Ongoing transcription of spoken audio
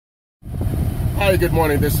Hi, good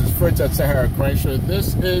morning. This is Fritz at Sahara Chrysler.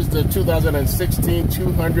 This is the 2016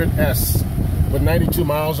 200S with 92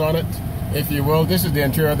 miles on it, if you will. This is the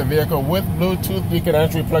interior of the vehicle with Bluetooth. You can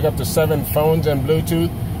actually plug up to 7 phones and Bluetooth.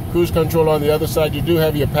 Cruise control on the other side. You do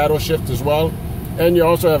have your paddle shift as well. And you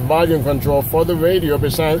also have volume control for the radio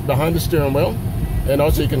behind the steering wheel. And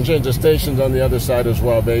also you can change the stations on the other side as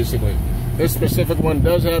well, basically. This specific one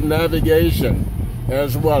does have navigation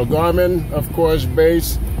as well. Garmin, of course,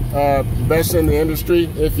 base. Best in the industry,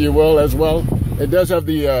 if you will, as well. It does have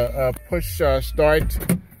the push start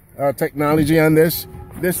technology on this.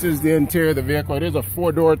 This is the interior of the vehicle. It is a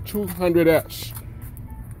 4-door 200S.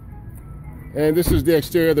 And this is the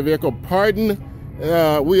exterior of the vehicle. Pardon,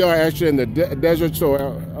 we are actually in the desert, so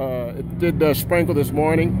it did sprinkle this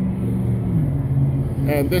morning.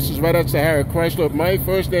 And this is right at Sahara Chrysler. My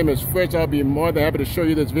first name is Fritz. I'll be more than happy to show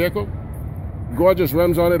you this vehicle. Gorgeous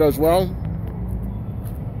rims on it as well.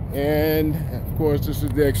 And of course, this is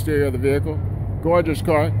the exterior of the vehicle. Gorgeous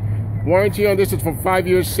car. Warranty on this is for 5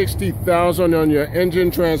 years, 60,000 on your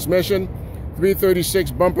engine, transmission.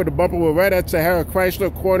 336 bumper to bumper. We're right at Sahara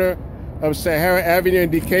Chrysler, corner of Sahara Avenue in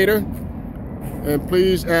Decatur. And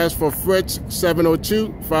please ask for Fritz,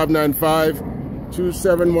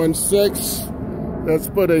 702-595-2716. Let's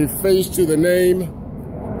put a face to the name,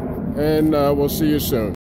 and we'll see you soon.